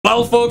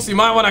Well, folks, you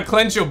might want to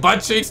clench your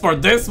butt cheeks for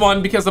this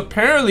one, because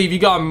apparently we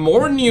got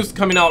more news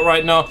coming out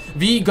right now.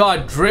 We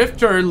got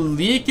Drift0r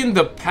leaking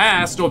the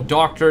past of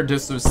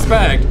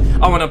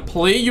DrDisrespect. I want to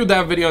play you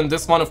that video in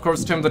this one. Of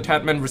course,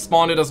 TimTheTatMan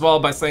responded as well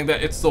by saying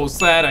that it's so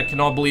sad. I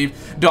cannot believe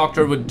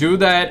Dr. would do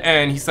that.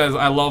 And he says,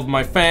 I love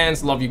my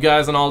fans, love you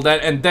guys and all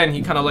that. And then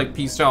he kind of like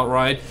peaced out,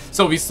 right?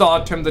 So we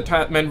saw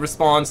TimTheTatMan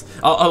response.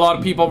 A lot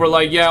of people were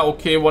like, yeah,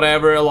 okay,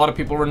 whatever. A lot of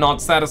people were not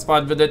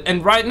satisfied with it.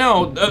 And right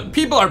now,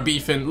 people are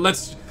beefing.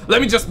 Let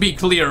me just be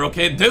clear,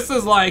 okay? This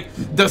is like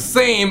the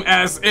same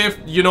as if,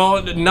 you know,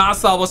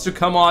 NASA was to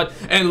come out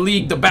and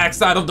leak the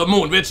backside of the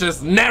moon, which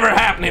is never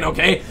happening,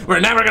 okay? We're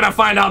never gonna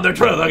find out the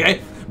truth,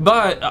 okay?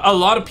 But a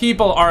lot of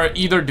people are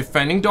either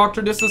defending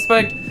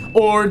DrDisrespect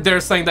or they're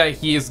saying that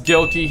he is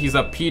guilty, he's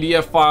a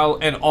PDF file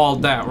and all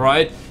that,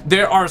 right?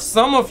 There are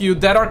some of you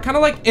that are kind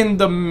of like in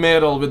the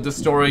middle with the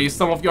story.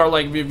 Some of you are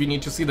like, we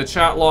need to see the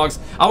chat logs.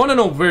 I want to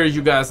know where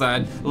you guys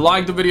at.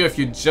 Like the video if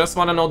you just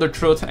want to know the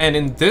truth. And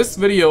in this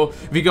video,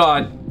 we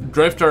got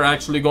Drift0r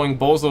actually going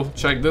bozo.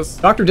 Check this.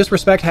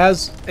 DrDisrespect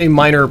has a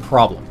minor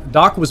problem.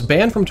 Doc was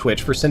banned from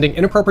Twitch for sending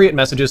inappropriate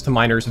messages to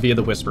minors via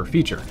the Whisper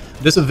feature.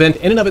 This event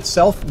in and of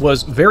itself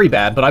was very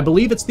bad, but I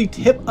believe it's the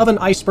tip of an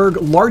iceberg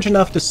large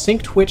enough to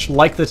sink Twitch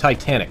like the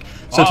Titanic.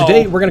 So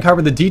today we're going to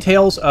cover the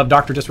details of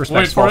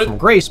DrDisrespect's fall from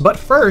grace, but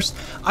first,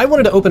 I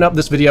wanted to open up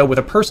this video with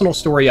a personal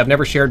story I've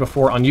never shared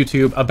before on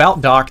YouTube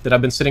about Doc that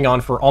I've been sitting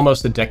on for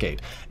almost a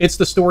decade. It's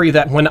the story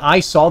that when I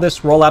saw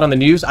this roll out on the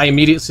news, I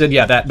immediately said,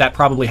 yeah, that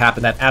probably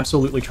happened. That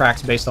absolutely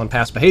tracks based on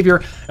past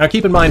behavior. Now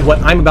keep in mind, what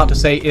I'm about to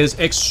say is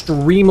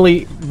extremely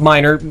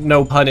minor,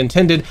 no pun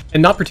intended,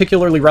 and not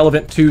particularly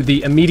relevant to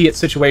the immediate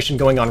situation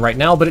going on right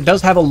now, but it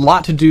does have a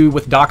lot to do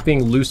with Doc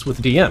being loose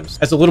with DMs.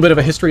 As a little bit of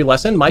a history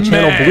lesson, my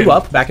channel blew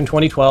up back in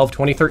 2012,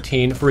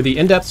 2013 for the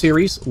in-depth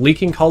series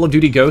Leaking Call of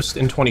Duty Ghost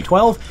in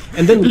 2012,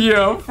 and then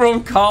yeah,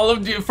 from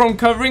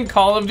covering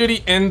Call of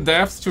Duty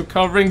in-depth to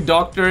covering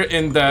Doctor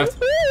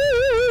in-depth.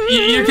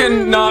 You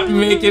cannot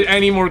make it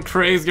any more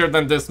crazier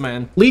than this,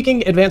 man.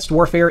 Leaking Advanced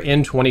Warfare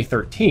in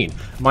 2013.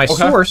 My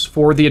source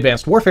for the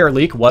Advanced Warfare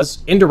leak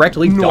was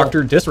indirectly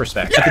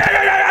DrDisrespect.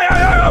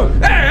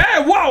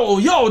 Hey, wow,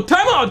 yo,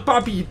 time out,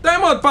 papi,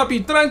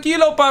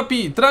 tranquilo,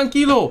 papi,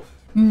 tranquilo.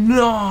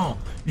 No,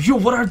 yo,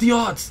 what are the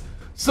odds?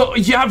 So,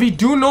 yeah, we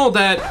do know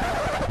that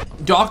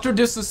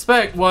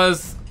DrDisrespect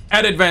was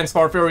at Advanced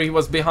Warfare. He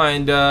was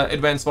behind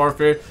Advanced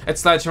Warfare at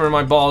Sledgehammer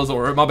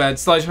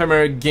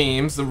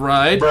Games,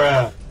 right?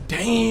 Bruh.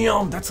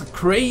 Damn, that's a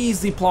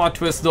crazy plot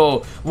twist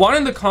though. 1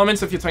 in the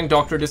comments if you think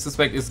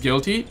DrDisrespect is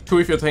guilty. 2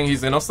 if you think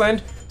he's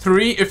innocent.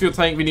 3 if you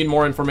think we need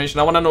more information.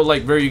 I want to know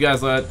like where you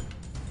guys are at.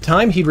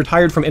 Time he'd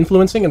retired from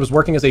influencing and was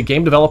working as a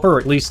game developer, or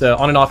at least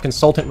on and off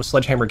consultant with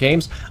Sledgehammer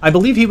Games. I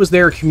believe he was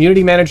their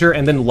community manager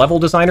and then level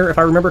designer, if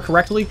I remember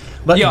correctly.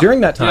 But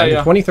during that time, in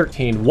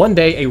 2013, one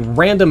day a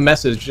random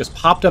message just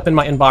popped up in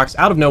my inbox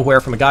out of nowhere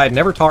from a guy I'd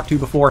never talked to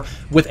before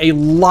with a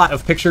lot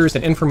of pictures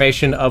and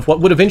information of what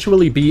would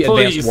eventually be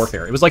Advanced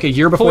Warfare. It was like a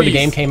year before the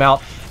game came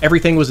out.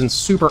 Everything was in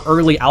super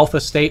early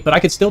alpha state, but I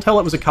could still tell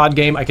it was a COD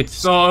game. I could.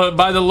 So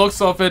by the looks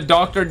of it,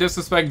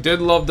 DrDisrespect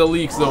did love the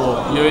leaks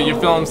though. You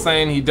feel what I'm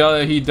saying?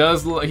 He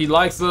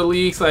likes the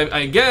leaks.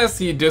 I guess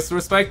he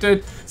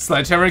disrespected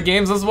Sledgehammer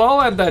Games as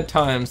well at that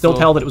time. Still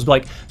tell that it was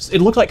like,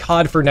 it looked like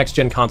COD for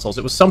next-gen consoles.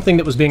 It was something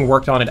that was being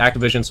worked on at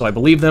Activision, so I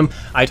believe them.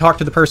 I talked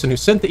to the person who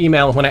sent the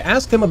email, and when I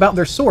asked them about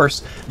their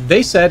source,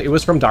 they said it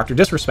was from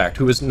DrDisrespect,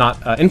 who was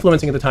not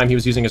influencing at the time. He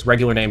was using his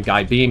regular name,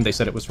 Guy Beam. They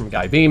said it was from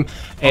Guy Beam,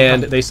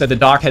 and they said the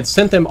Doc had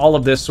sent them all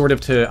of this sort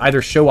of to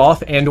either show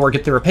off and or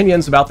get their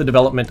opinions about the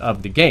development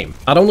of the game.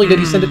 Not only did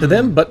he send it to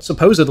them, but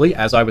supposedly,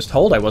 as I was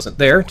told, I wasn't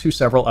there, to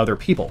several other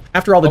people.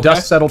 After all the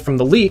dust settled from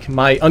the leak,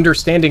 my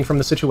understanding from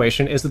the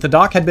situation is that the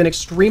Doc had been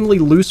extremely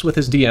loose with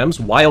his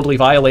DMs, wildly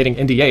violating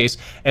NDAs,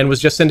 and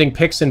was just sending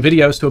pics and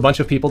videos to a bunch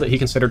of people that he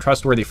considered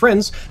trustworthy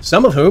friends,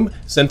 some of whom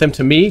sent them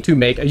to me to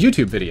make a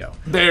YouTube video.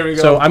 There we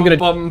go. So I'm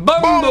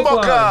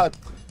gonna...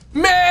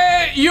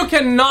 Man, you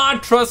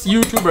cannot trust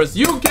YouTubers.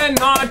 You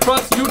cannot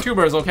trust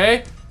YouTubers,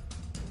 okay?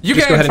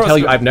 Just go ahead and tell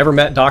you, I've never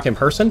met Doc in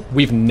person.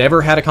 We've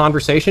never had a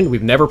conversation.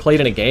 We've never played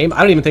in a game.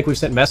 I don't even think we've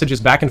sent messages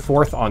back and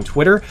forth on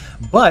Twitter.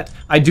 But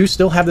I do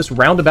still have this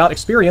roundabout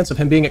experience of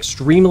him being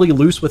extremely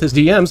loose with his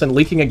DMs and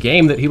leaking a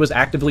game that he was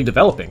actively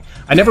developing.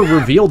 I never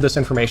revealed this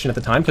information at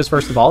the time because,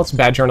 first of all, it's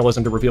bad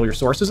journalism to reveal your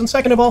sources. And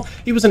second of all,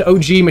 he was an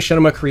OG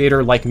machinima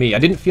creator like me. I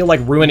didn't feel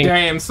like ruining...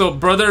 Damn, so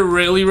brother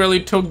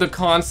really took the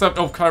concept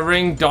of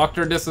covering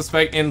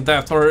DrDisrespect in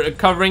depth, or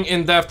covering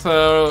in depth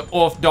of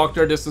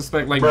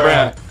DrDisrespect like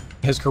Brad.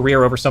 His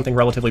career over something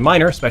relatively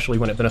minor, especially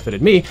when it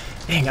benefited me.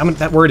 Dang,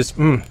 that word is,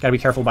 gotta be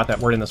careful about that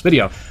word in this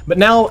video. But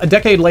now, a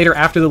decade later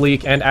after the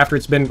leak, and after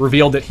it's been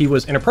revealed that he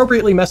was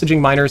inappropriately messaging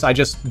minors, I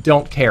just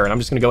don't care, and I'm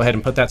just gonna go ahead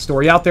and put that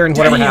story out there, and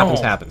whatever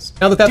happens, happens.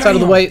 Now that that's out of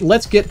the way,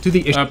 let's get to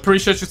the issue.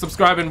 Appreciate you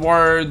subscribing,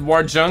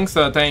 War Junks,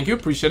 thank you,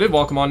 appreciate it,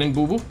 welcome on in,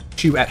 boo-boo.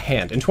 issue at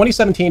hand. In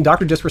 2017,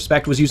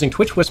 DrDisrespect was using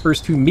Twitch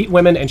whispers to meet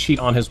women and cheat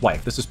on his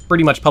wife. This is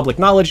pretty much public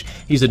knowledge.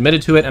 He's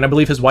admitted to it, and I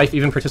believe his wife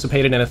even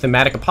participated in a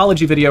thematic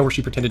apology video where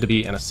she pretended to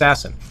be an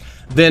assassin.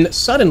 Then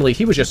suddenly,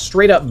 he was just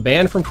straight up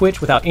banned from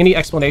Twitch without any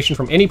explanation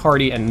from any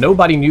party, and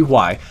nobody knew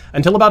why.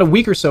 Until about a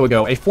week or so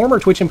ago, a former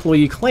Twitch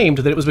employee claimed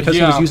that it was because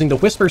he was using the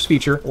whispers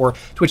feature, or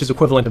Twitch's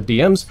equivalent of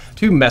DMs,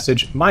 to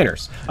message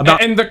minors.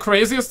 And the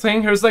craziest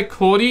thing here is that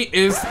Cody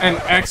is an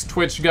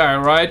ex-Twitch guy,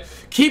 right?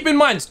 Keep in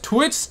mind,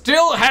 Twitch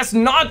still has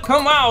not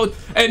come out,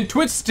 and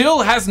Twitch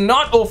still has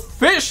not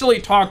officially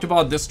talked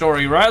about this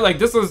story, right? Like,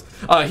 this is,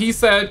 he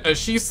said,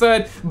 she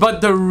said,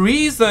 but the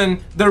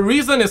reason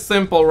is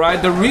simple,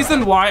 right? The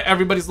reason why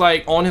everybody's,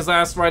 like, on his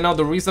ass right now,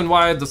 the reason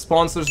why the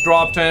sponsors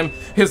dropped him,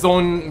 his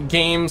own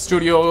game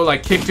studio,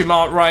 like, kicked him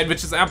out, right?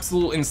 Which is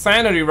absolute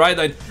insanity, right?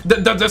 Like,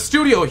 the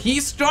studio he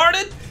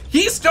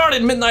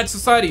started Midnight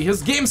Society,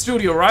 his game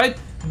studio, right?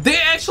 They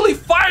actually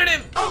fired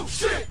him. Oh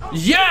shit!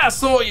 Yeah,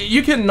 so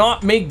you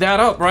cannot make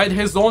that up, right?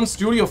 His own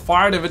studio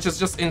fired him, which is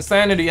just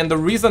insanity. And the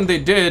reason they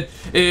did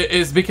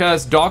is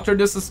because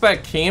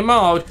DrDisrespect came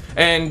out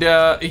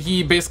and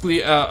he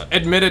basically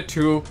admitted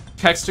to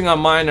texting a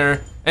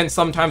minor, and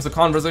sometimes the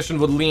conversation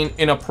would lean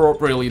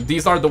inappropriately.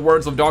 These are the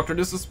words of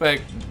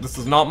DrDisrespect. This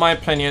is not my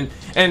opinion.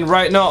 And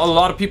right now, a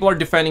lot of people are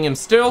defending him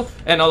still,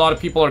 and a lot of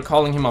people are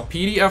calling him a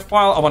PDF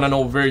file. I want to know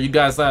where you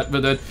guys at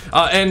with it.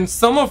 And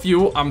some of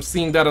you, I'm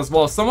seeing that as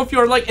well. Some of you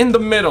are like in the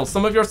middle.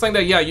 Some of you are saying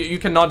that, yeah, you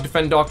cannot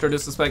defend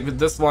DrDisrespect with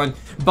this one.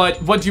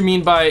 But what do you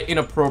mean by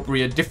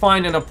inappropriate?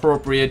 Define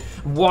inappropriate.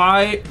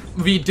 Why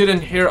we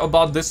didn't hear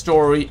about this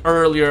story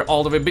earlier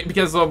all the way?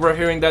 Because we're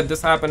hearing that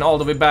this happened all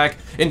the way back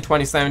in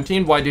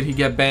 2017. Why did he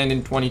get banned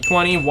in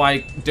 2020?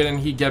 Why didn't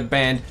he get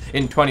banned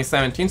in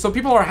 2017? So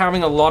people are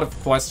having a lot of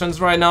questions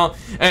right now,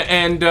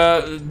 and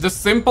the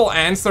simple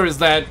answer is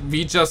that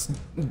we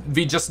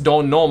just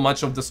don't know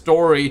much of the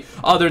story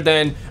other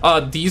than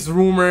these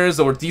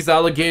rumors or these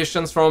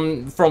allegations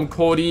from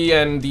Cody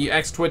and the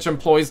ex-Twitch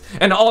employees,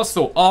 and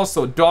also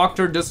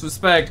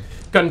DrDisrespect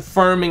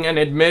confirming and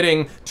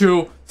admitting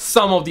to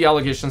some of the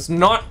allegations,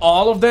 not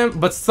all of them,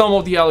 but some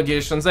of the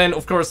allegations. And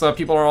of course,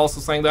 people are also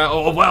saying that,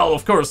 oh well,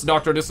 of course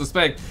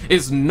DrDisrespect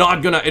is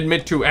not gonna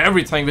admit to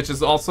everything, which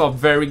is also a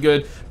very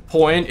good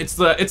point.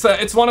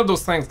 It's one of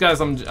those things, guys.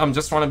 I'm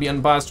just trying to be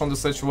unbiased on the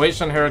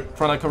situation here,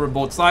 trying to cover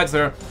both sides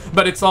here,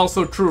 but it's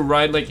also true,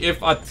 right? Like,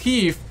 if a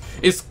thief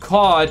is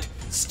caught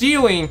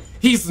stealing,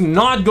 he's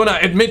not gonna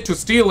admit to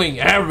stealing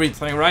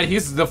everything, right?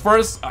 The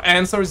first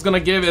answer he's gonna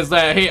give is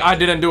that, hey, I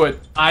didn't do it.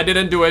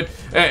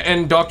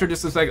 And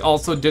DrDisrespect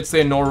also did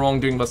say no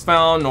wrongdoing was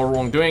found, no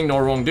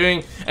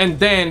wrongdoing. And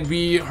then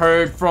we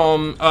heard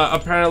from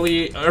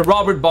apparently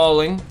Robert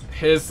Balling,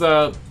 his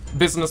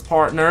business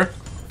partner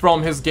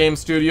from his game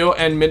studio,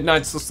 and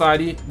Midnight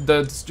Society,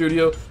 the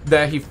studio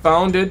that he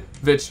founded,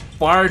 which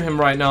fired him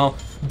right now.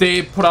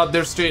 They put out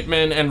their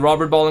statement, and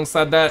Robert Balling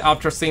said that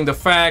after seeing the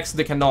facts,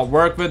 they cannot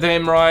work with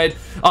him, right?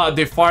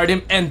 They fired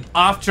him, and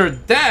after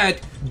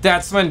that,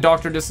 that's when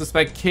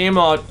DrDisrespect came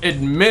out,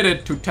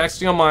 admitted to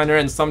texting a minor,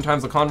 and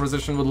sometimes the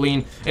conversation would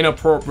lean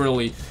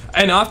inappropriately.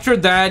 And after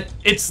that,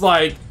 it's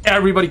like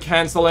everybody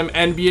cancel him,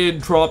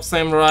 NBA drops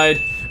him, right?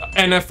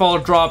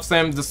 NFL drops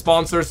him, the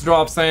sponsors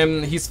drops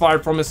him, he's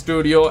fired from his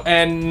studio,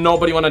 and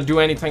nobody want to do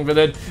anything with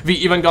it. We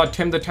even got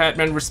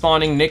TimTheTatMan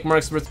responding,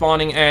 Nickmercs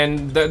responding,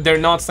 and they're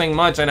not saying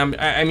much. And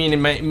I mean,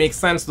 it makes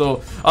sense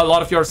though. A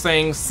lot of you are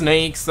saying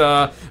snakes,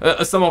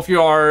 some of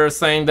you are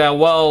saying that,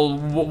 well,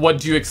 what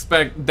do you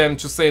expect them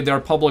to say? They're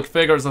public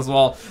figures as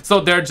well. So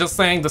they're just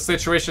saying the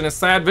situation is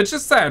sad, which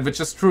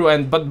is true,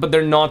 and but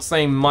they're not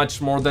saying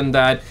much more than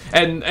that.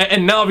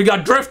 And now we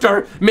got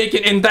Drift0r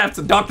making in-depth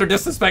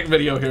DrDisrespect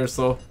video here,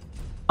 so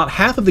about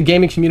half of the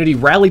gaming community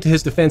rallied to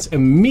his defense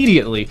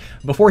immediately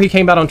before he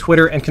came out on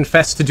Twitter and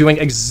confessed to doing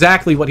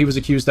exactly what he was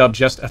accused of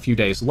just a few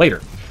days later.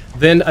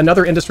 Then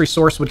another industry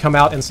source would come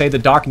out and say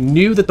that Doc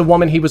knew that the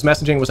woman he was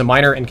messaging was a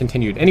minor and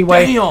continued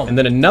anyway. Damn. And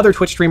then another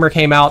Twitch streamer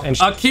came out and...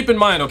 keep in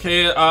mind,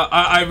 okay,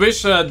 I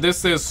wish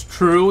this is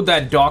true,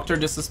 that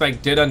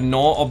DrDisrespect didn't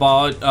know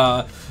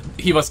about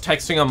he was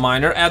texting a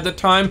minor at the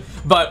time,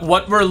 but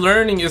what we're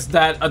learning is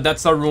that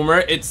that's a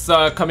rumor. It's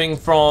coming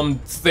from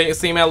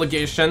same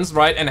allegations,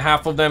 right? And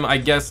half of them, I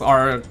guess,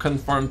 are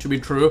confirmed to be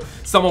true.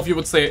 Some of you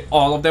would say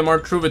all of them are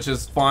true, which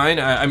is fine.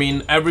 I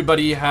mean,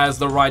 everybody has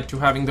the right to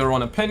having their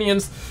own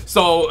opinions.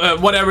 So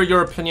whatever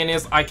your opinion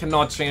is, I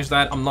cannot change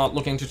that. I'm not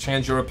looking to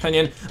change your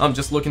opinion. I'm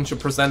just looking to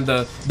present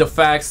the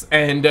facts.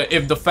 And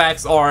if the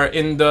facts are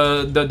in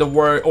the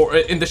word or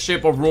in the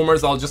shape of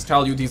rumors, I'll just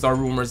tell you these are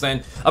rumors.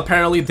 And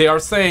apparently they are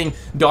saying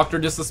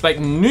DrDisrespect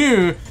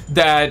knew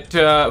that,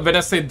 when I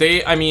say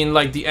they, I mean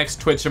like the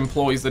ex-Twitch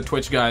employees, the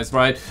Twitch guys,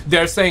 right?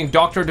 They're saying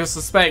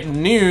DrDisrespect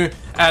knew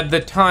at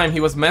the time he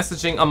was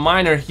messaging a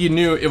minor, he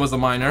knew it was a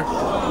minor.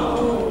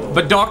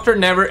 but Doctor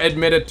never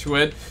admitted to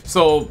it.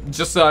 So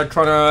just trying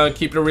to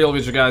keep it real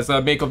with you guys.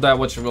 Make of that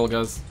what you will,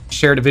 guys.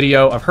 Shared a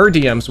video of her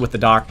DMs with the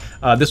doc.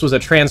 This was a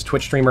trans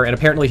Twitch streamer, and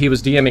apparently he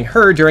was DMing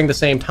her during the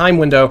same time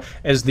window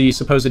as the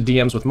supposed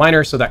DMs with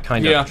minors, so that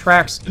kind of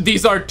tracks.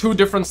 These are two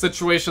different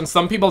situations.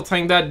 Some people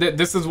think that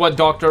this is what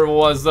Doctor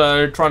was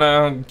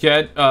trying to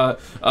get.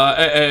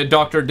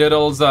 Dr.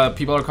 Diddles,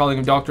 people are calling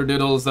him Dr.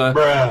 Diddles,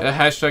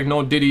 hashtag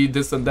no Diddy,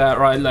 this and that,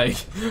 right? Like,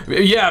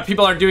 yeah,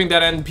 people are doing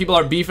that, and people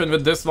are beefing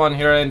with this one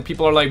here, and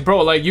people are like,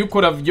 bro, like,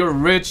 you're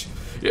rich.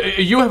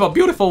 You have a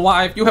beautiful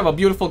wife, you have a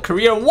beautiful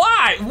career.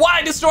 Why?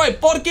 Why destroy?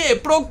 ¿Por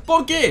qué?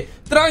 ¿Por qué?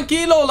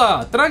 Tranquilo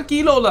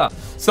la.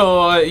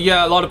 So,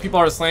 yeah, a lot of people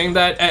are saying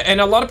that. And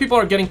a lot of people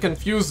are getting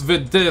confused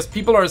with this.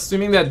 People are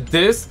assuming that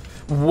this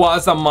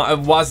was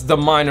the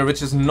minor,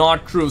 which is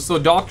not true. So,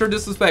 Dr.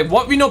 Disrespect,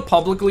 what we know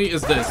publicly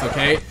is this,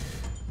 okay?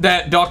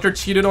 That Doctor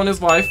cheated on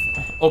his wife,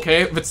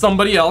 okay, with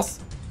somebody else.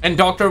 And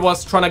Doctor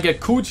was trying to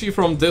get coochie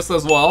from this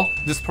as well,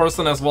 this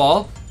person as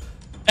well.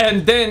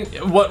 And then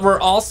what we're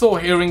also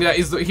hearing that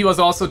is that he was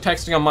also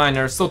texting a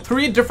minor. So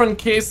 3 different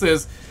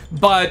cases,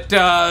 but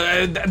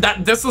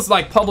this is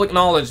like public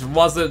knowledge.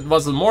 Was it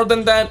more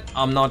than that?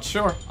 I'm not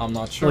sure.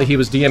 He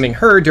was DMing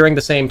her during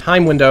the same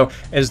time window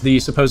as the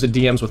supposed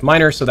DMs with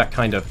minors, so that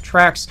kind of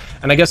tracks.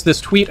 And I guess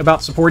this tweet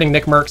about supporting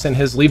Nickmercs and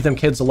his leave them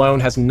kids alone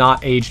has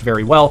not aged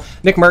very well.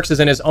 Nickmercs is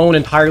in his own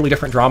entirely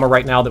different drama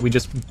right now that we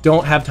just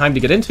don't have time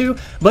to get into,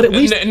 but at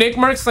least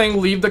Nickmercs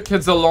saying leave the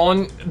kids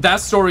alone, that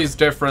story is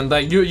different.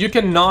 Like you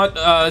cannot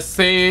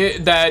say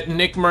that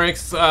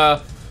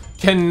Nickmercs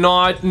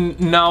cannot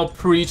now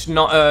preach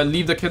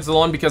leave the kids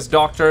alone because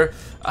Doctor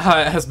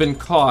has been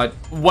caught.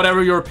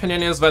 Whatever your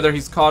opinion is, whether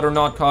he's caught or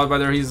not caught,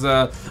 whether he's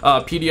a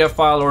PDF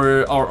file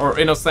or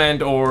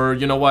innocent, or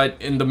you know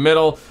what, in the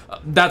middle,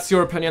 that's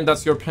your opinion,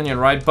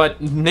 right? But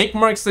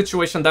Nickmercs'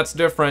 situation, that's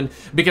different,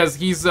 because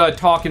he's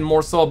talking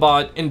more so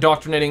about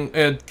indoctrinating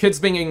kids,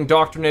 being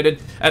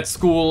indoctrinated at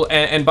school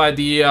and by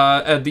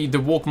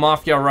the woke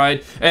mafia,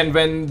 right? And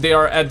when they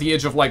are at the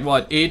age of like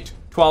what, 8,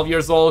 12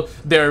 years old,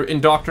 they're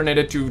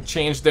indoctrinated to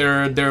change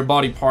their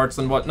body parts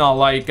and whatnot,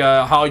 like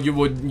how you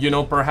would, you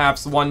know,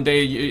 perhaps one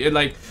day,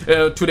 like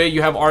today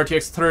you have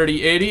RTX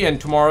 3080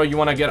 and tomorrow you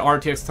want to get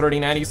RTX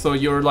 3090, so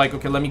you're like,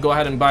 okay, let me go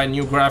ahead and buy a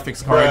new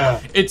graphics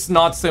card. It's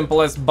not simple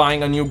as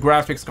buying a new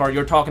graphics card.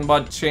 You're talking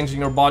about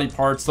changing your body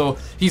parts, so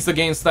he's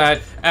against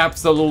that.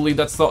 Absolutely,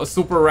 that's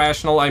super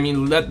rational. I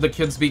mean, let the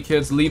kids be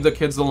kids, leave the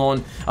kids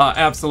alone.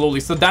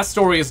 Absolutely. So that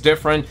story is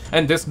different,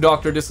 and this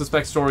Dr.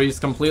 Disrespect story is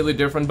completely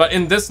different. But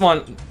in this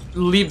one,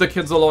 leave the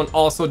kids alone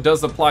also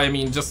does apply. I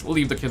mean, just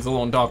leave the kids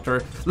alone,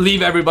 Doctor.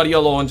 Leave everybody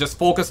alone. Just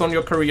focus on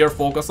your career,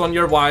 focus on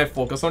your wife,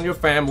 focus on your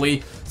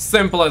family.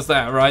 Simple as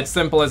that, right?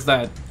 Simple as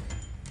that.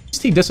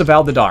 He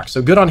disavowed the doc,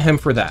 so good on him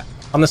for that.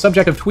 On the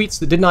subject of tweets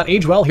that did not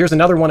age well, here's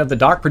another one of the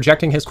doc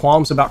projecting his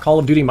qualms about Call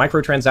of Duty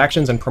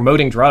microtransactions and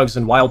promoting drugs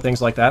and wild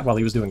things like that while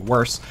he was doing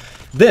worse.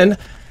 Then,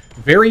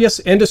 various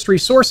industry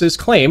sources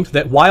claimed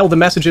that while the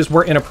messages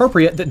were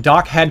inappropriate, that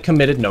Doc had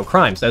committed no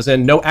crimes, as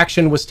in no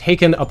action was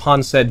taken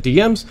upon said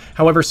DMs.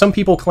 However, some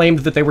people claimed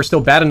that they were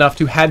still bad enough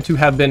to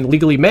have been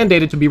legally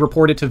mandated to be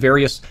reported to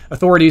various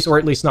authorities, or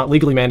at least not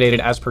legally mandated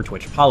as per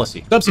Twitch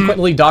policy.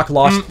 Subsequently, Doc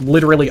lost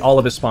literally all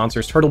of his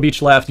sponsors. Turtle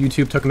Beach left,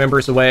 YouTube took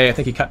members away, I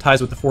think he cut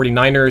ties with the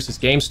 49ers, his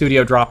game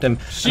studio dropped him,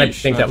 and I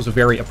think that was a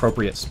very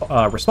appropriate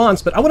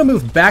response. But I want to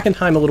move back in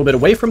time a little bit,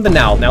 away from the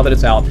now that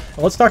it's out, and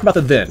let's talk about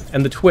the then,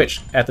 and the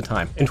Twitch at the time.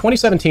 In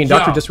 2017,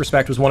 Dr.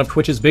 Disrespect was one of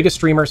Twitch's biggest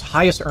streamers,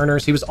 highest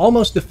earners. He was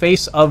almost the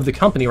face of the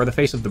company, or the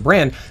face of the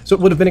brand, so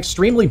it would have been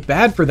extremely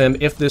bad for them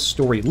if this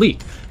story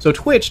leaked. So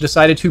Twitch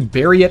decided to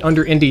bury it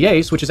under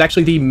NDAs, which is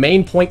actually the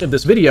main point of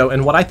this video,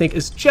 and what I think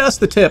is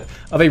just the tip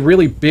of a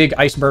really big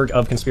iceberg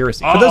of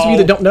conspiracy. For those of you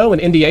that don't know, an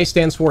NDA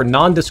stands for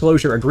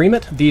Non-Disclosure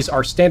Agreement. These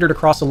are standard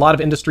across a lot of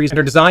industries and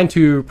are designed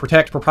to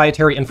protect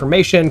proprietary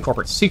information,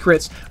 corporate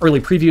secrets, early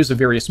previews of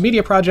various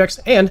media projects,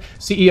 and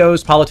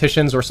CEOs,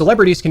 politicians, or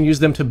celebrities can use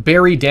them to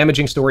bury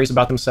damaging stories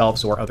about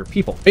themselves or other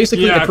people.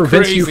 Basically, it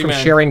prevents you from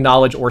sharing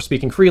knowledge or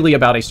speaking freely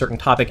about a certain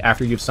topic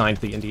after you've signed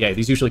the NDA.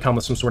 These usually come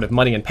with some sort of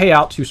money and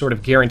payout to sort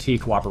of guarantee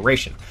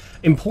cooperation.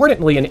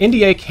 Importantly, an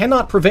NDA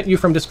cannot prevent you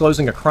from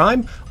disclosing a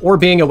crime or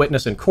being a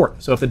witness in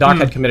court. So if the doc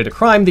had committed a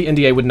crime, the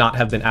NDA would not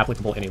have been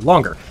applicable any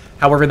longer.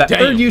 However, that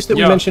third use that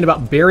we mentioned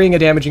about burying a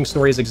damaging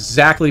story is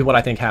exactly what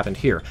I think happened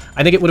here.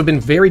 I think it would have been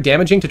very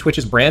damaging to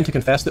Twitch's brand to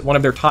confess that one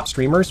of their top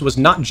streamers was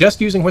not just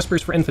using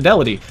whispers for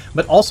infidelity,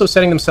 but also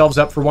setting themselves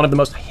up for one of the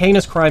most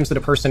heinous crimes that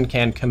a person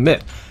can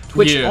commit.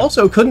 Twitch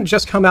also couldn't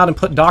just come out and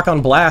put Doc on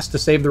blast to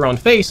save their own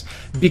face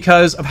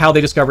because of how they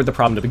discovered the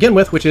problem to begin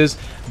with, which is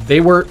they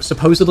were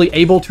supposedly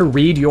able to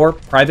read your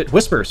private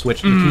whispers,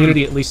 which the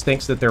community at least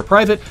thinks that they're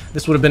private.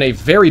 This would have been a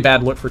very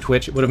bad look for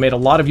Twitch. It would have made a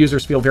lot of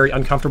users feel very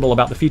uncomfortable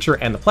about the feature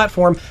and the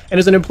platform. And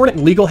as an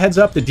important legal heads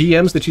up, the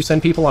DMs that you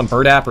send people on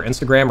Bird app or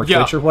Instagram or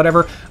Twitch or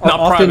whatever are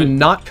often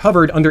not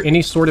covered under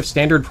any sort of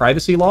standard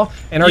privacy law.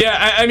 And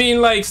I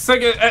mean, like,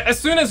 as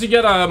soon as you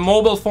get a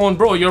mobile phone,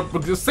 bro,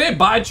 say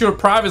bye to your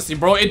privacy,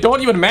 bro. it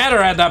don't even matter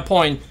at that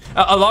point.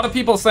 A lot of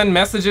people send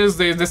messages,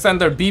 they send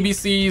their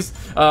BBCs,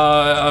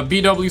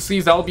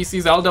 BWCs,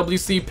 LBCs,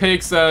 LWC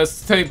pics,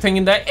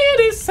 thinking that it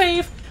is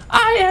safe.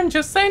 I am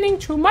just sending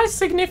to my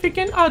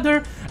significant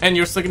other, and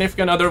your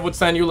significant other would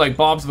send you like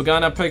Bob's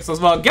Vagina pics as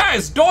well.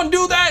 Guys, don't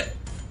do that.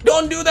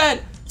 Don't do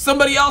that.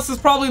 Somebody else is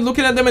probably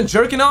looking at them and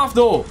jerking off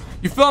though.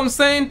 You feel what I'm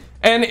saying?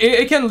 And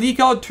it can leak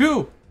out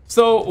too.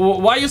 So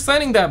why are you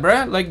sending that,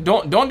 bruh? Like,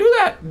 don't do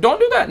that. Don't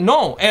do that.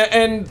 No.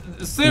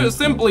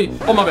 Simply,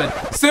 oh my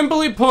bad.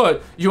 Simply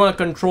put, you want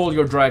to control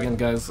your dragon,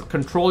 guys.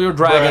 Control your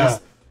dragons.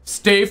 Bruh.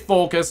 Stay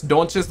focused.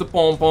 Don't chase the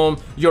pom-pom.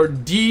 Your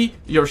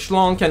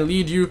schlong can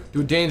lead you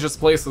to dangerous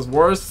places.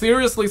 We're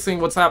seriously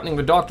seeing what's happening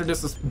with Dr.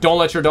 Don't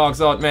let your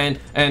dogs out, man.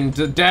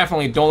 And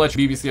definitely don't let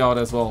your BBC out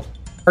as well.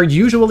 Are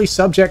usually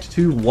subject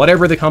to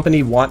whatever the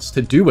company wants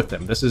to do with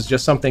them. This is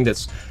just something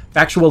that's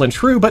factual and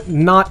true, but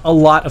not a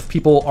lot of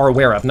people are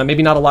aware of. Now,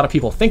 maybe not a lot of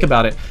people think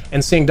about it,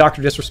 and seeing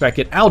Dr. Disrespect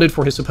get outed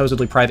for his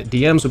supposedly private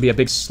DMs would be a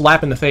big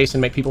slap in the face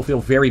and make people feel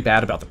very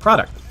bad about the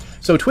product.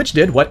 So Twitch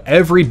did what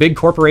every big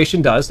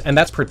corporation does, and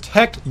that's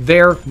protect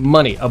their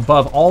money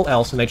above all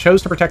else, and they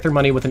chose to protect their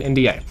money with an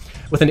NDA.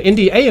 With an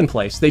NDA in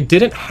place, they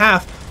didn't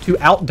have to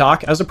out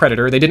Doc as a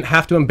predator, they didn't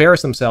have to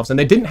embarrass themselves, and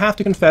they didn't have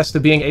to confess to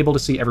being able to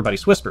see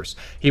everybody's whispers.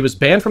 He was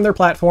banned from their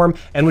platform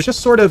and was just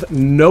sort of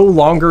no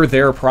longer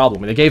their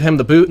problem. They gave him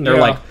the boot and they're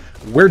like,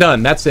 we're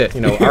done, that's it,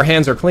 you know, our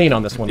hands are clean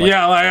on this one.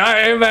 Yeah, like,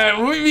 alright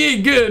man, we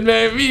be good,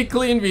 man, we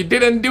clean, we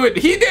didn't do it.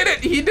 He did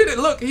it,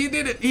 look, he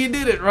did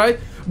it, right?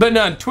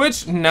 But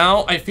Twitch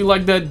now, I feel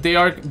like that they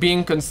are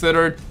being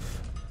considered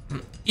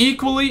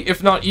equally,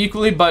 if not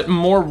equally, but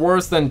more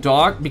worse than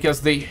Doc,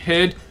 because they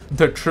hid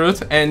the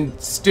truth, and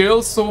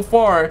still so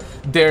far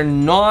they're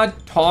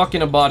not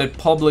talking about it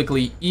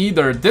publicly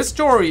either. This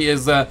story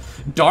is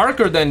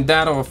darker than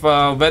that of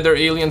whether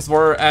aliens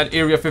were at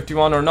Area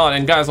 51 or not.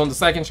 And guys, on the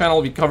second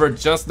channel we covered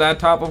just that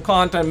type of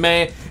content,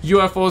 man.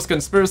 UFOs,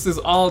 conspiracies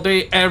all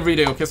day, every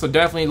day. Okay, so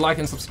definitely like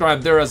and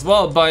subscribe there as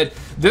well. But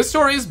this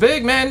story is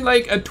big, man.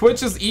 Like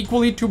Twitch is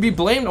equally to be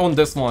blamed on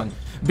this one,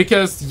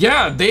 because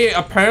yeah, they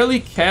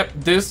apparently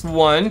kept this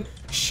one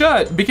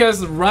shut.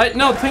 Because right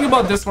now, think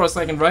about this for a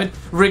second, right?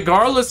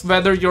 Regardless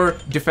whether you're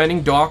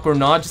defending Doc or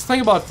not, just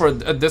think about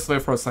this way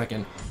for a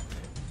second.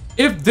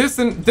 If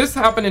this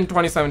happened in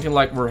 2017,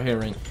 like we're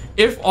hearing,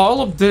 if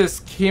all of this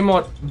came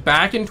out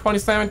back in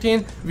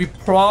 2017, we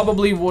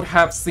probably would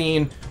have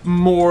seen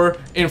more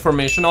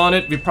information on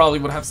it. We probably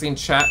would have seen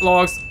chat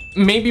logs.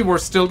 Maybe we're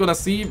still gonna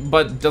see,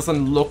 but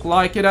doesn't look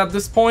like it at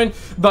this point.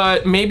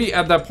 But maybe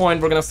at that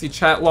point we're gonna see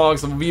chat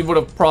logs. We would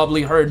have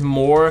probably heard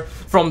more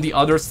from the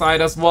other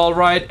side as well,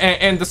 right?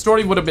 And the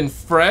story would have been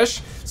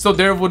fresh, so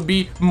there would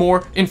be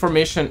more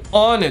information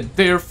on it.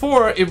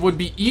 Therefore, it would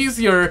be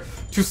easier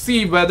to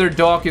see whether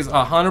Doc is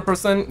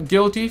 100%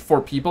 guilty for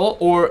people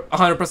or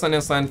 100%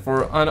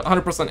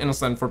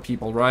 innocent for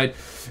people, right?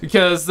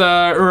 Because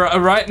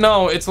right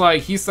now it's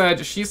like he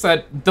said, she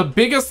said. The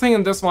biggest thing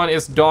in this one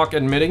is Doc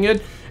admitting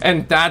it,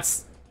 and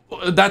that's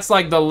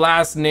like the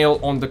last nail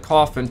on the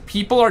coffin.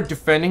 People are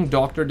defending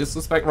Dr.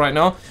 Disrespect right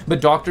now,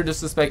 but Dr.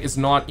 Disrespect is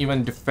not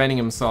even defending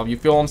himself. You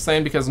feel what I'm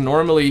saying? Because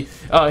normally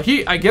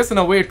he, I guess in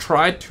a way,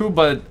 tried to,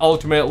 but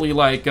ultimately,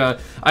 like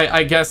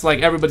I guess like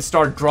everybody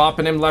started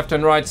dropping him left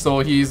and right, so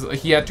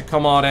he had to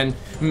come out and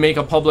make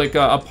a public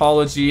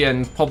apology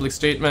and public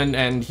statement,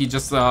 and he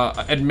just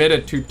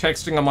admitted to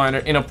texting a minor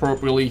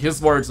inappropriately.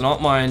 His words,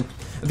 not mine.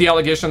 The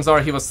allegations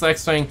are he was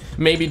sexting.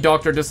 Maybe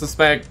Dr.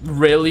 Disrespect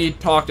really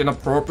talked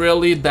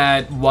inappropriately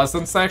that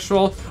wasn't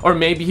sexual, or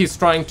maybe he's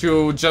trying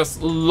to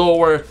just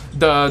lower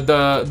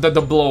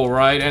the blow,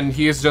 right? And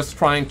he's just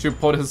trying to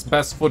put his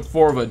best foot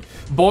forward.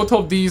 Both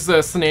of these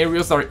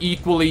scenarios are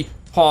equally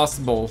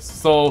possible.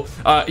 So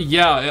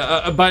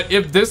yeah, but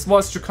if this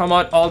was to come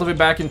out all the way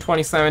back in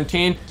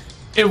 2017,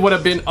 it would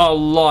have been a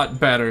lot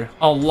better,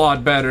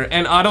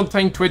 and I don't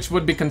think Twitch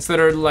would be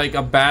considered like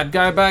a bad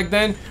guy back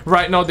then.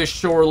 Right now they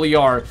surely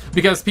are,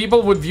 because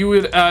people would view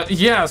it,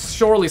 yes,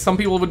 surely some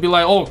people would be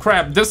like, oh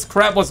crap, this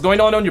crap was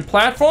going on your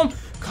platform?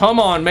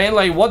 Come on, man,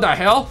 like what the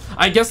hell?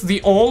 I guess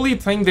the only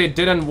thing they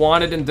didn't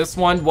want it in this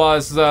one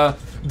was the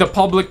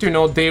public to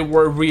know they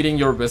were reading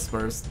your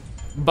whispers.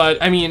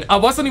 But I mean, I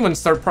wasn't even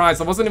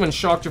surprised. I wasn't even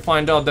shocked to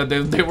find out that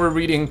they were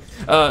reading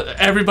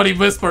everybody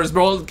whispers,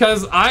 bro.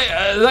 Because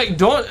I like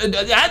don't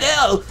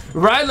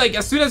right? Like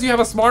as soon as you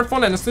have a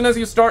smartphone and as soon as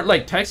you start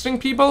like texting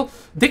people,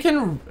 they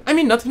can. I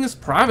mean, nothing is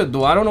private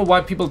though. I don't know why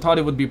people thought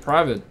it would be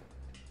private.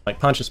 Like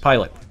Pontius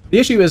Pilate. The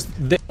issue is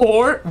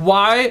or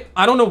why,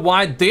 I don't know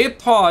why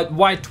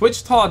why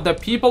Twitch thought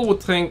that people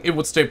would think it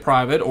would stay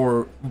private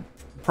or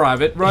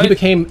private, right? He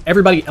became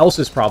everybody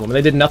else's problem, and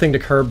they did nothing to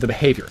curb the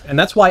behavior. And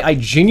that's why I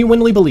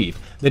genuinely believe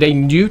that a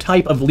new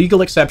type of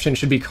legal exception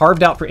should be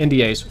carved out for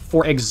NDAs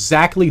for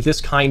exactly this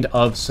kind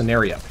of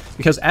scenario.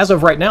 because as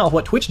of right now,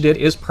 what Twitch did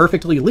is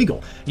perfectly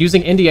legal.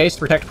 Using NDAs to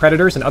protect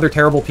predators and other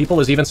terrible people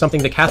is even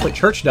something the Catholic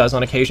Church does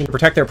on occasion to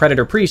protect their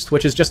predator priest,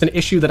 which is just an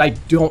issue that I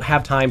don't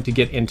have time to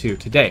get into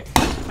today.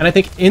 And I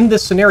think in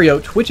this scenario,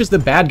 Twitch is the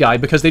bad guy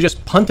because they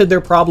just punted their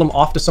problem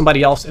off to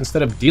somebody else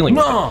instead of dealing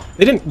with it.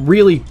 They didn't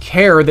really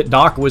care that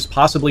Doc was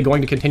possibly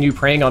going to continue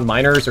preying on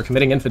minors or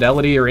committing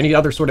infidelity or any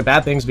other sort of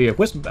bad things via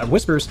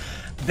whispers.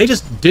 They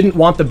just didn't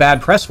want the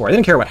bad press for it. They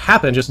didn't care what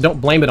happened, just don't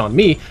blame it on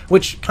me,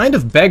 which kind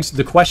of begs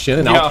the question,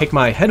 and I'll take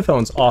my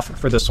headphones off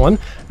for this one,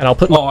 and I'll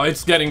put my... Oh,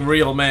 it's getting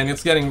real, man.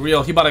 It's getting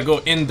real. He about to go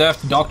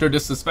in-depth Dr.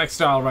 Disrespect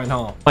style right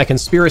now. My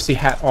conspiracy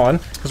hat on,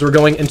 because we're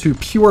going into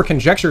pure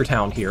conjecture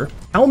town here.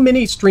 How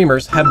many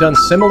streamers have done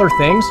similar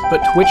things,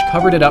 but Twitch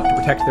covered it up to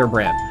protect their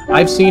brand?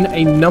 I've seen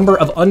a number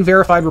of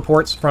unverified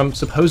reports from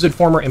supposed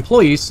former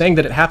employees saying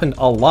that it happened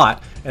a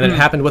lot, and it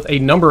happened with a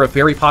number of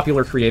very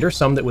popular creators,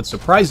 some that would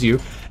surprise you,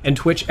 and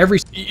Twitch every...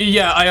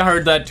 Yeah, I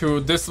heard that too.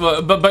 This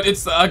was, but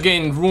it's,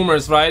 again,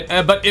 rumors, right?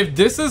 But if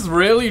this is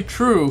really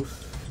true,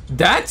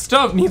 that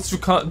stuff needs to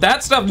come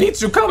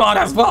out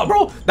as well,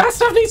 bro. That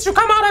stuff needs to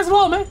come out as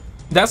well, man.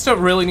 That stuff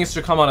really needs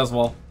to come out as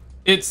well.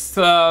 It's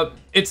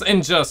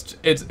unjust.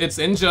 It's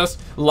unjust.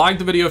 Like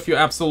the video if you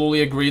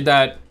absolutely agree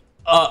that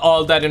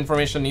all that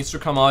information needs to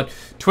come out.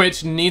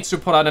 Twitch needs to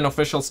put out an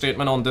official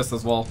statement on this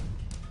as well.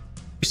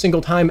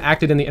 Single time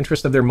acted in the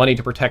interest of their money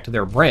to protect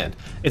their brand.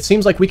 It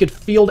seems like we could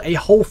field a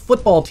whole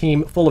football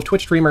team full of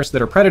Twitch streamers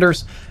that are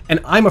predators, and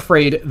I'm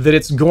afraid that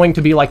it's going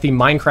to be like the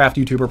Minecraft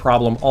YouTuber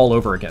problem all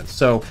over again.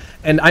 So,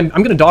 and I'm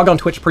going to dog on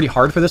Twitch pretty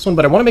hard for this one,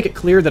 but I want to make it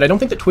clear that I don't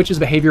think that Twitch's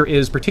behavior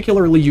is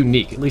particularly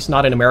unique, at least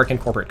not in American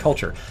corporate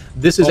culture.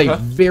 This is a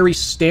very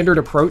standard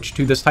approach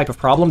to this type of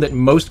problem that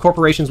most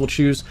corporations will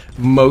choose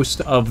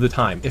most of the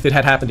time. If it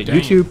had happened at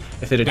YouTube,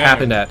 if it had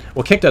happened at,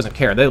 well, Kick doesn't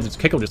care.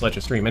 Kick will just let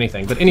you stream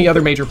anything, but any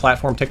other major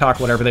platform, TikTok,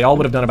 whatever, they all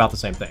would have done about the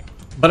same thing.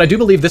 But I do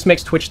believe this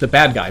makes Twitch the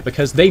bad guy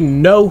because they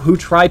know who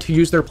tried to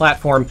use their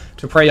platform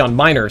to prey on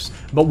minors,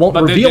 but won't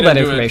reveal that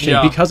information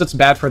because it's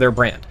bad for their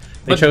brand.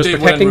 They chose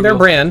protecting their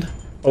brand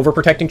over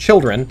protecting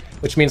children,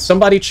 which means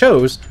somebody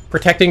chose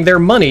protecting their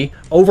money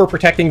over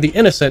protecting the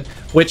innocent,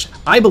 which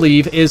I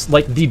believe is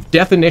like the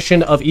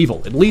definition of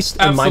evil, at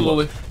least in my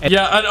book.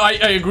 Yeah, I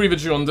agree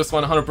with you on this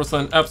one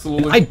 100%.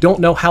 Absolutely. I don't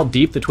know how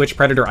deep the Twitch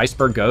Predator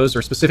iceberg goes,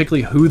 or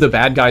specifically who the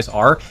bad guys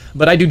are,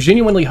 but I do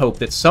genuinely hope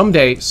that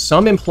someday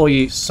some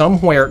employee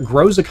somewhere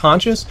grows a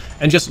conscience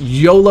and just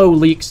YOLO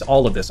leaks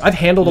all of this. I've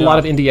handled a lot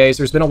of NDAs.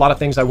 There's been a lot of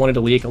things I wanted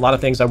to leak, a lot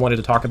of things I wanted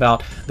to talk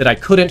about that I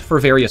couldn't for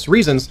various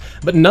reasons,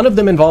 but none of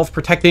them involve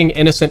protecting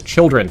innocent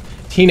children,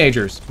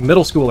 teenagers,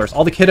 middle schoolers,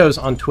 all the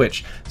kiddos on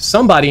Twitch.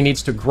 Somebody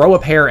needs to grow a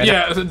pair. And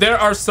yeah, there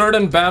are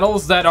certain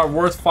battles that are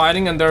worth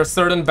fighting, and there are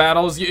certain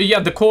battles. Yeah,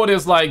 the quote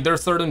is like there are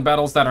certain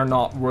battles that are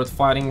not worth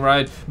fighting,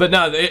 right? But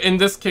no, in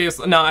this case,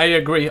 no, I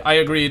agree.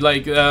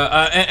 Like,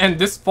 and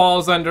this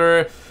falls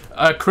under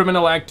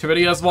criminal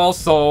activity as well,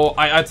 so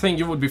I think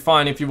you would be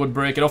fine if you would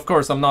break it. Of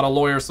course, I'm not a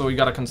lawyer, so you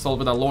gotta consult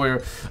with a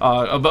lawyer.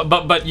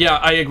 But yeah,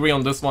 I agree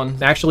on this one.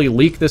 Actually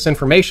leak this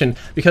information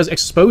because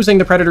exposing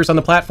the predators on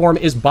the platform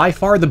is by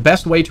far the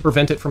best way to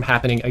prevent it from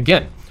happening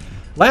again.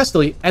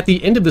 Lastly, at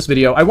the end of this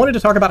video, I wanted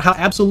to talk about how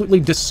absolutely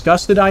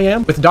disgusted I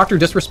am with Dr.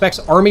 Disrespect's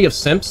army of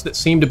simps that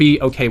seem to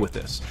be okay with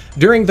this.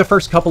 During the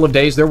first couple of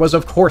days, there was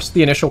of course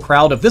the initial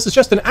crowd of this is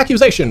just an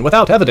accusation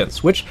without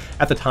evidence, which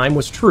at the time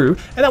was true,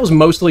 and that was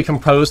mostly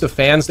composed of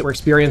fans that were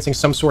experiencing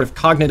some sort of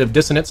cognitive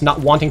dissonance, not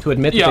wanting to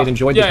admit that they'd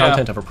enjoyed the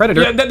content of a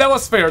predator. Yeah, that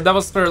was fair. That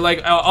was fair.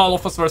 Like, all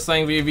of us were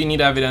saying we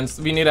need evidence.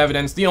 We need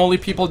evidence. The only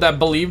people that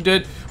believed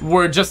it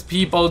were just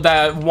people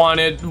that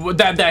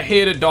that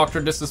hated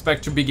Dr.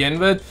 Disrespect to begin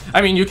with.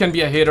 I mean, you can be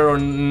a hater or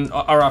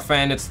a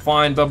fan, it's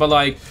fine, but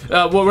like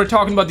when we're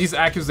talking about these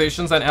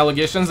accusations and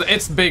allegations,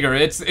 it's bigger.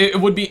 It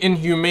would be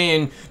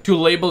inhumane to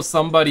label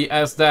somebody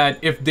as that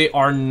if they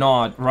are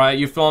not, right?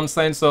 You feel what I'm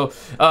saying? So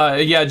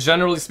yeah,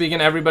 generally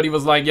speaking, everybody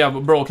was like, yeah,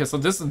 bro, okay, so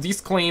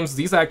these claims,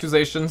 these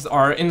accusations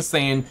are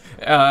insane.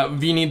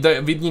 We need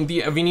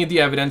the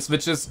evidence,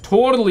 which is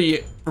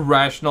totally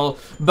rational.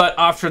 But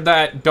after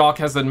that, Doc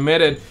has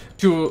admitted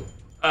to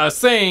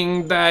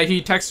saying that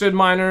he texted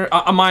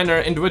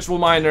a individual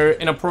minor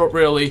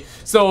inappropriately.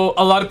 So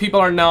a lot of people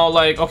are now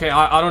like, okay,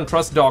 I don't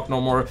trust Doc no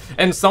more.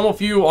 And some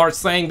of you are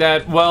saying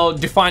that, well,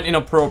 define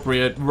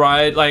inappropriate,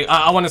 right? Like,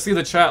 I want to see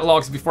the chat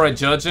logs before I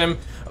judge him.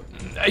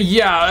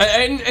 Yeah,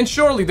 and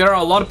surely there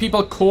are a lot of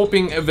people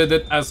coping with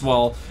it as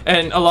well,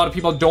 and a lot of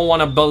people don't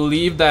want to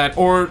believe that,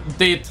 or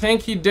they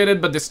think he did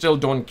it but they still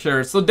don't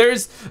care. So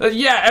there's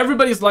yeah,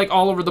 everybody's like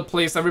all over the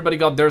place. Everybody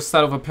got their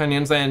set of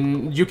opinions,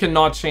 and you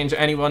cannot change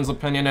anyone's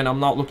opinion, and I'm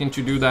not looking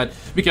to do that,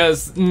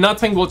 because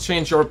nothing will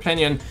change your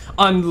opinion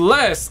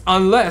unless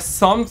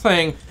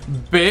something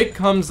big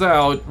comes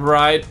out,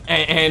 right?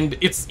 And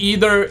it's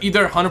either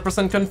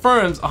 100%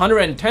 confirms,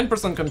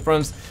 110%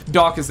 confirms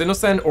Doc is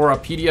innocent, or a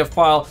PDF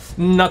file.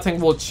 Nothing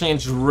will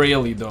change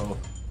really, though.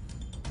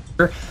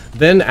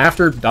 Then,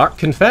 after Doc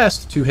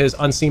confessed to his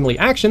unseemly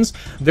actions,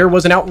 there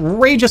was an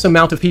outrageous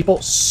amount of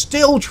people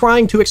still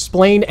trying to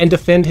explain and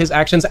defend his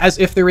actions as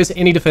if there is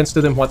any defense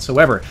to them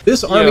whatsoever.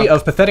 This army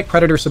of pathetic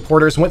Predator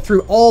supporters went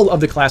through all of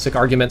the classic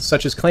arguments,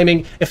 such as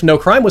claiming if no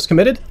crime was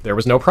committed, there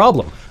was no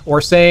problem,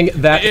 or saying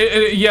that...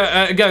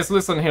 guys,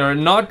 listen here.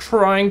 Not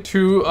trying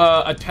to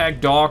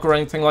attack Doc or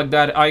anything like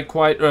that.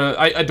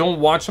 I don't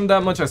watch him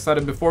that much, I said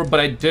it before, but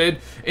I did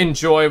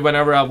enjoy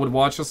whenever I would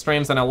watch his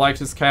streams, and I liked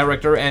his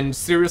character, and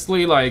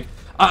seriously, like,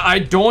 I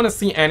don't want to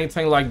see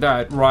anything like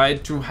that,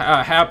 right, to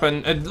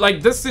happen.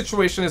 Like, this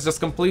situation is just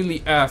completely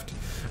effed.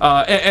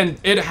 And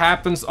it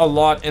happens a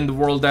lot in the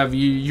world that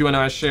you and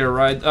I share,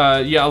 right?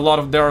 Yeah,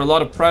 there are a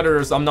lot of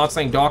predators. I'm not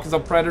saying Doc is a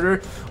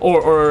predator,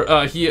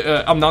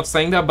 I'm not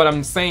saying that, but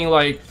I'm saying,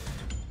 like,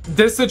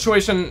 this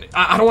situation,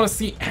 I don't want to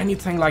see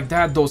anything like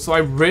that, though. So I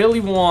really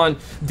want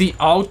the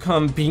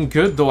outcome being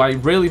good, though. I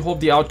really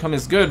hope the outcome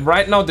is good.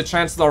 Right now, the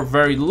chances are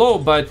very low,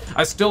 but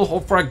I still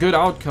hope for a good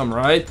outcome,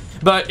 right?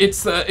 But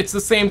it's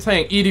the same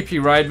thing,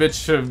 EDP, right?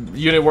 Which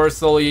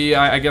universally,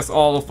 I guess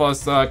all of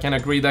us can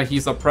agree that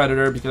he's a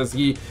predator because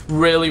he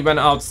really went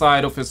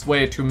outside of his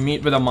way to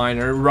meet with a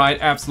minor, right?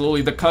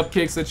 Absolutely. The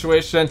cupcake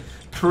situation,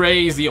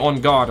 crazy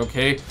on God,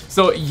 okay?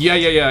 So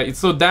yeah,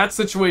 so that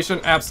situation,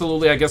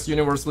 absolutely, I guess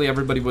universally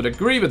everybody would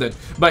agree with it.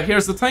 But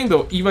here's the thing,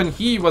 though, even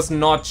he was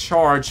not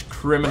charged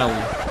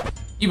criminally.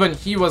 Even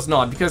he was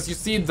not, because you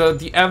see,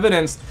 the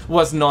evidence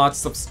was not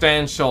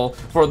substantial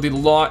for the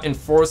law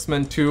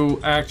enforcement to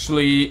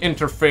actually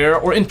interfere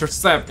or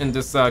intercept in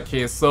this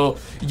case. So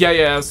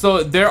yeah,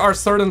 so there are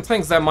certain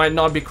things that might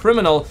not be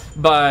criminal,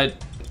 but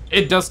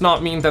it does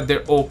not mean that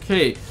they're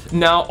okay.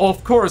 Now,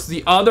 of course,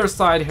 the other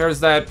side here is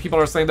that people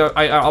are saying that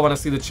I want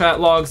to see the chat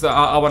logs.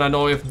 I want to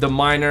know if the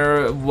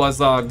minor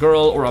was a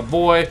girl or a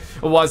boy.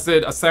 Was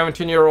it a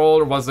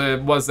 17-year-old? Or was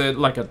it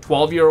like a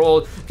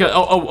 12-year-old?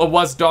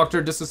 Was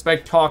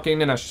DrDisrespect talking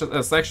in a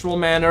sexual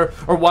manner?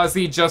 Or was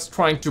he just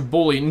trying to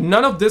bully?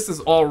 None of this is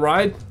all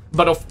right.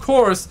 But of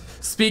course,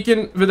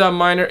 speaking with a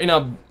minor in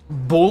a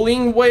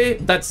bullying way,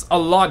 that's a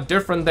lot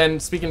different than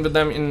speaking with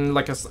them in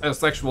like a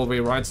sexual way,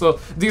 right?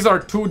 So these are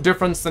two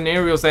different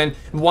scenarios, and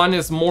one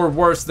is more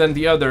worse than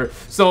the other.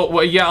 So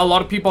well, yeah, a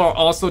lot of people are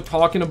also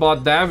talking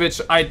about that, which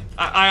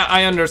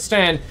I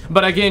understand,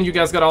 but again, you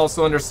guys gotta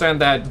also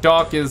understand that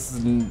Doc is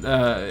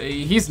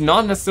he's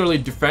not necessarily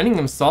defending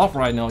himself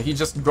right now. He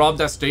just dropped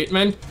that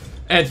statement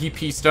and he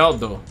peaced out,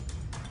 though.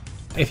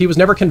 If he was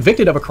never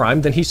convicted of a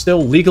crime, then he's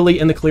still legally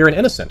in the clear and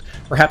innocent,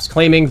 perhaps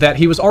claiming that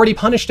he was already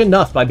punished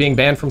enough by being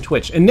banned from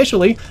Twitch.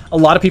 Initially, a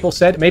lot of people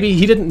said maybe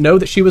he didn't know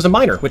that she was a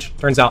minor, which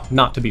turns out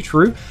not to be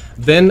true.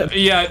 Then...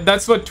 yeah,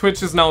 that's what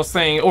Twitch is now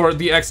saying, or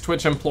the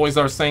ex-Twitch employees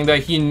are saying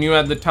that he knew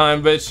at the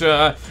time, which,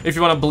 if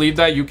you want to believe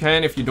that, you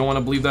can. If you don't want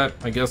to believe that,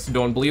 I guess you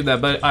don't believe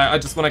that, but I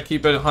just want to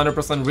keep it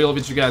 100% real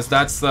with you guys.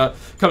 That's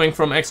coming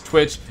from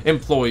ex-Twitch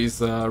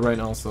employees right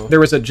now, so... there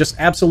was a just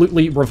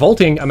absolutely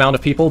revolting amount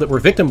of people that were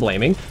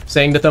victim-blaming,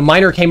 saying that the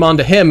minor came on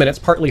to him and it's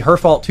partly her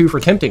fault too for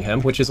tempting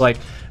him, which is like,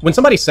 when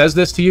somebody says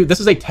this to you, this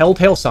is a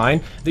telltale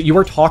sign that you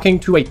are talking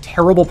to a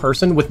terrible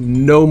person with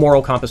no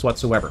moral compass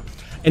whatsoever.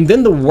 And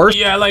then the worst...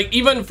 yeah, like,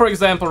 even, for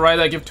example, right,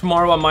 like, if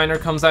tomorrow a minor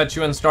comes at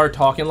you and start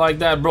talking like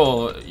that,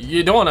 bro,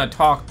 you don't want to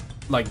talk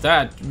like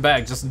that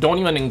back. Just don't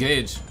even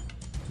engage.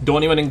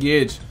 Don't even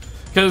engage.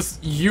 Because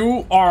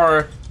you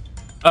are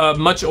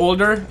much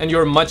older, and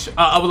you're much...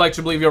 I would like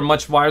to believe you're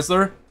much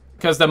wiser.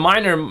 Because the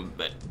minor,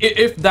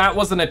 if that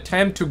was an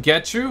attempt to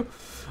get you,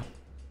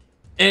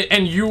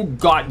 and you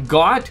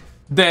got,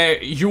 then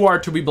you are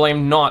to be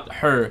blamed, not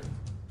her.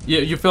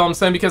 You feel what I'm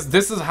saying? Because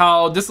this is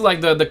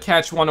like the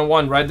catch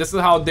 101, right? This is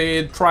how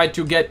they tried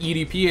to get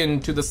EDP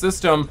into the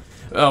system.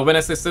 When I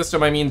say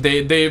system, I mean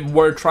they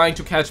were trying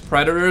to catch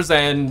predators,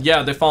 and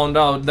yeah, they found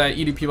out that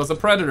EDP was a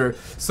predator.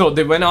 So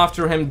they went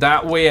after him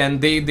that way,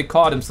 and they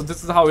caught him. So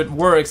this is how it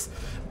works.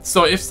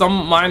 So if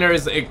some minor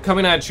is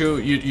coming at you,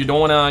 you don't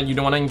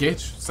wanna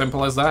engage.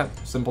 Simple as that.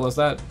 Simple as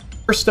that.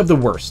 Worst of the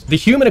worst. The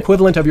human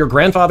equivalent of your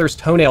grandfather's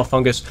toenail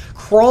fungus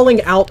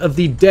crawling out of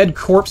the dead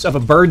corpse of a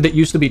bird that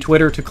used to be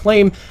Twitter to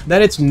claim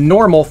that it's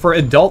normal for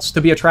adults to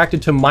be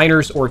attracted to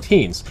minors or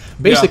teens.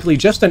 Basically,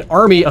 just an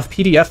army of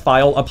PDF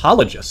file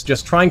apologists,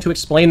 just trying to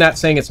explain that,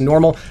 saying it's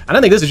normal. And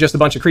I think this is just a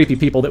bunch of creepy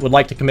people that would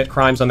like to commit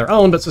crimes on their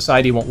own, but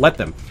society won't let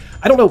them.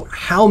 I don't know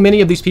how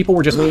many of these people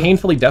were just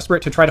painfully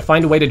desperate to try to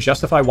find a way to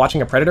justify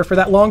watching a predator for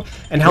that long,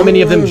 and how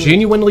many of them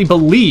genuinely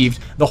believed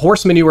the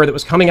horse manure that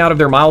was coming out of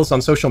their mouths on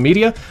social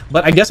media,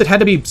 but I guess it had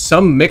to be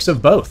some mix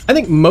of both. I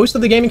think most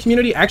of the gaming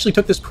community actually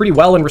took this pretty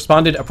well and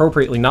responded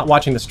appropriately, not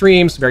watching the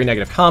streams, very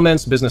negative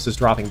comments, businesses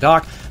dropping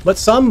Doc, but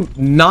some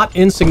not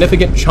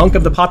insignificant chunk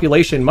of the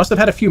population must have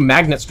had a few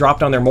magnets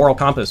dropped on their moral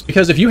compass,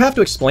 because if you have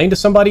to explain to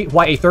somebody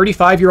why a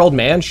 35-year-old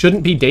man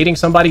shouldn't be dating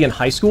somebody in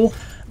high school,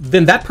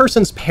 then that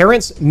person's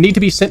parents need to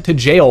be sent to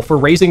jail for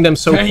raising them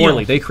so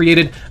poorly. They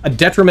created a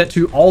detriment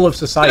to all of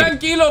society.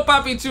 Tranquilo,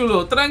 papi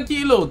chulo.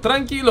 Tranquilo,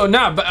 tranquilo.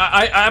 Nah, but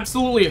I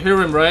absolutely hear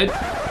him, right?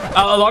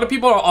 A lot of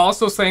people are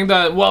also saying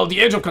that, well, the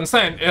age of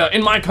consent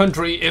in my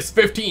country is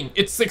 15,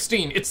 it's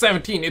 16, it's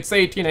 17, it's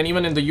 18, and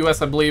even in the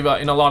US, I believe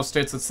in a lot of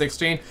states it's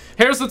 16.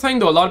 Here's the thing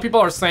though, a lot of people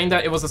are saying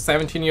that it was a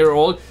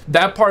 17-year-old.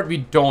 That part we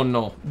don't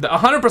know.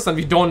 100%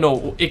 we don't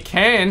know. It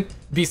can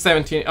be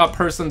a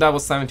person that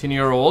was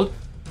 17-year-old.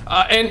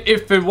 And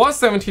if it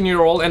was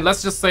 17-year-old, and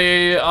let's just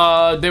say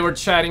they were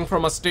chatting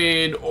from a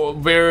state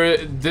where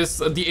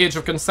the age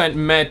of consent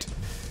met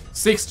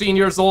 16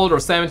 years old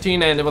or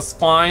 17 and it was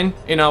fine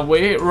in a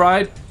way,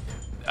 right?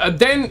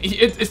 Then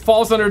it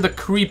falls under the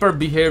creeper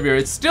behavior.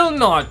 It's still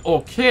not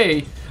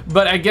okay,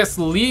 but I guess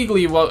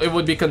legally, well, it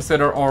would be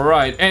considered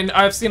alright. And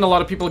I've seen a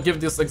lot of people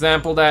give this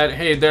example that,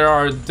 hey, there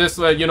are this,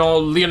 you know,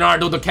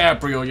 Leonardo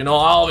DiCaprio, you know,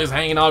 always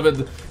hanging out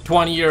with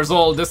 20 years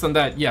old, this and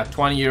that. Yeah,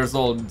 20 years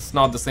old, it's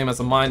not the same as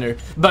a minor.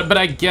 But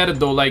I get it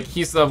though, like,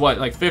 he's what,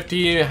 like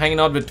 50,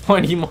 hanging out with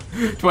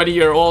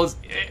 20-year-olds.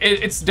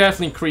 It's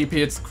definitely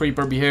creepy, it's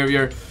creeper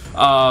behavior.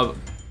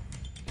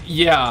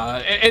 Yeah,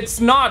 it's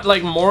not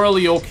like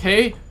morally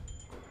okay,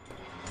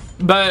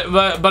 but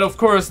of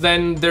course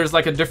then there's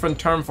like a different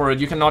term for it.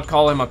 You cannot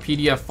call him a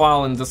PDF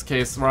file in this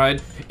case,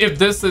 right? If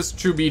this is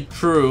to be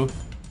true,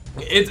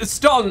 it's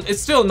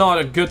still not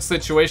a good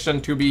situation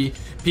to be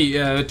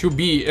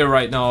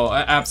right now.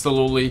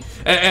 Absolutely.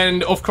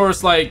 And of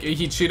course, like,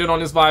 he cheated on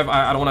his wife.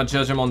 I don't want to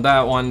judge him on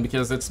that one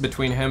because it's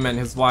between him and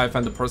his wife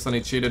and the person he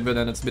cheated with,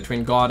 and it's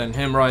between God and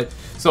him, right?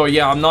 So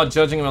yeah, I'm not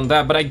judging him on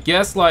that, but I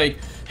guess like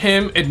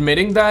him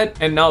admitting that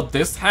and now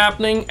this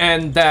happening,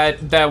 and that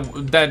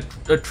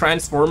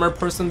transformer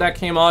person that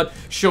came out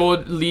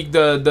leaked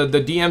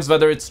the DMs,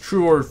 whether it's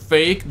true or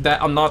fake,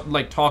 that I'm not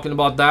like talking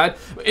about that.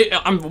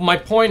 My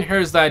point here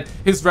is that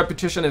his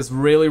reputation is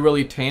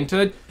really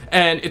tainted,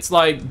 and it's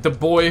like the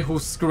boy who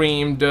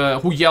screamed,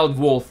 who yelled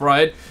wolf,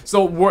 right?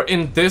 So we're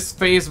in this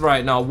phase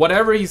right now.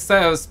 Whatever he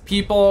says,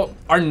 people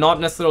are not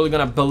necessarily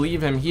gonna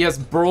believe him. He has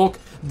broke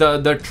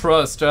the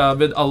trust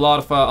with a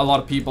lot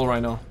of people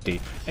right now.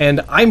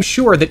 And I'm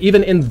sure that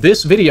even in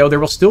this video, there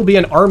will still be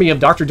an army of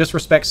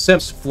DrDisrespect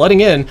simps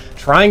flooding in,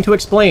 trying to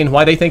explain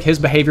why they think his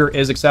behavior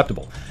is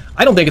acceptable.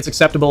 I don't think it's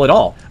acceptable at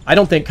all. I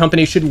don't think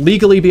companies should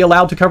legally be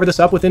allowed to cover this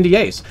up with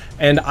NDAs.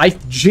 And I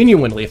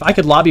genuinely, if I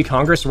could lobby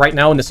Congress right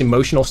now in this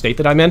emotional state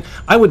that I'm in,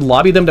 I would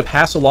lobby them to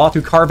pass a law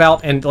to carve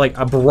out and like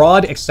a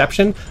broad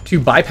exception to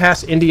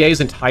bypass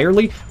NDAs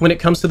entirely when it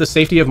comes to the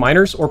safety of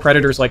minors or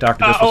predators like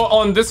DrDisrespect.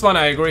 On this one,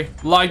 I agree.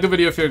 Like the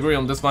video if you agree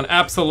on this one.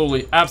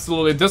 Absolutely,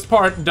 absolutely. This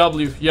part,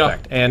 W, yeah.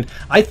 And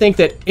I think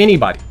that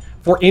anybody,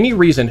 for any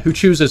reason, who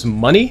chooses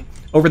money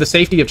over the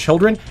safety of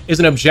children is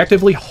an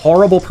objectively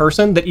horrible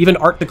person that even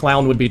Art the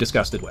Clown would be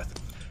disgusted with.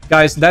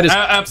 Guys, that is...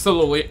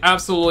 Absolutely,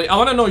 absolutely. I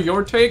want to know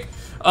your take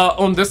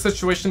on this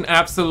situation.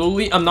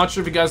 Absolutely. I'm not sure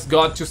if you guys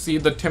got to see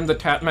the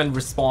TimTheTatMan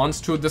response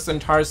to this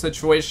entire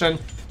situation.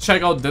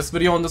 Check out this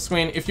video on the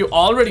screen. If you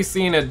already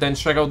seen it, then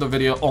check out the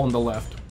video on the left.